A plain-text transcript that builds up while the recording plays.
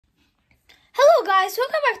guys,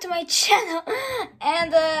 welcome back to my channel.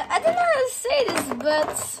 And I don't know how to say this,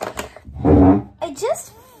 but I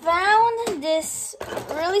just found this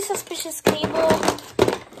really suspicious cable,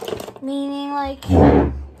 meaning like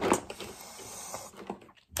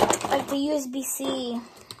the USB-C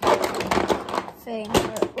thing.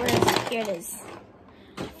 Here it is.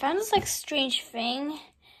 I found this like strange thing.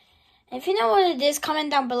 If you know what it is,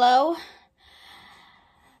 comment down below.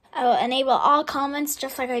 I will enable all comments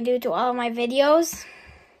just like I do to all of my videos.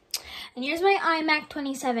 And here's my iMac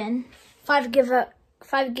 27, 5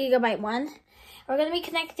 gigabyte one. We're going to be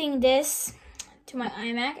connecting this to my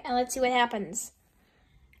iMac and let's see what happens.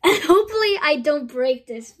 And hopefully I don't break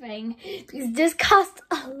this thing because this costs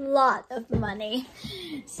a lot of money.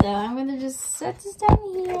 So I'm going to just set this down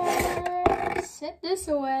here, set this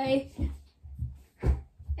away.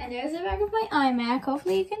 And there's the back of my iMac.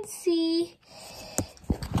 Hopefully you can see.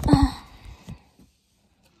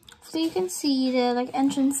 So you can see the like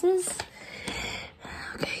entrances.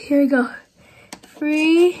 Okay, here we go.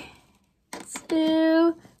 3,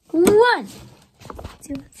 2, 1.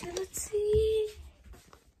 Let's see.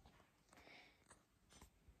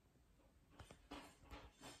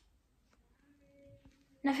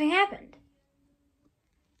 Nothing happened.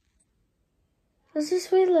 Let's just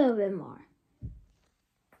wait a little bit more.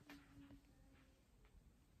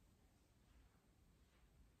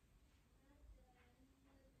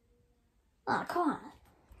 Oh, come on. Are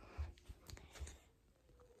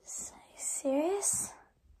you serious?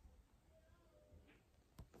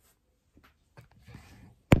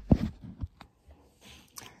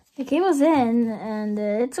 The cable's in and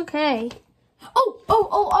it's okay.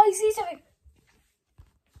 Oh, I see something.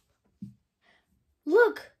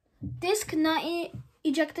 Look, disk not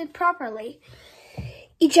ejected properly.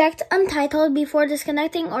 Eject untitled before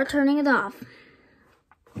disconnecting or turning it off.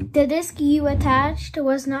 The disk you attached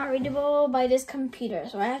was not readable by this computer,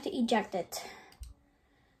 so I have to eject it.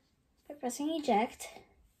 By pressing eject.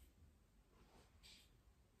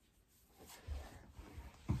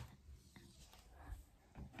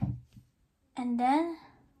 And then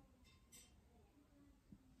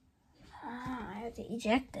I have to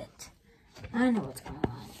eject it. I know what's going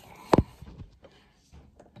on here.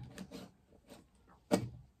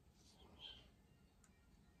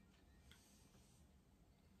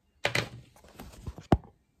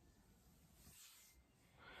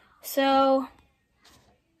 So,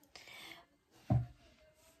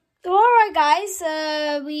 alright guys,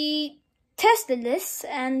 we tested this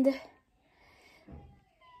and I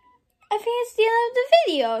think it's the end of the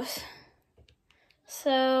videos.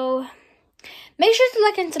 So, make sure to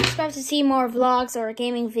like and subscribe to see more vlogs or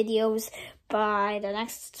gaming videos by the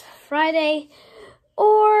next Friday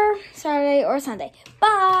or Saturday or Sunday.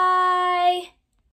 Bye!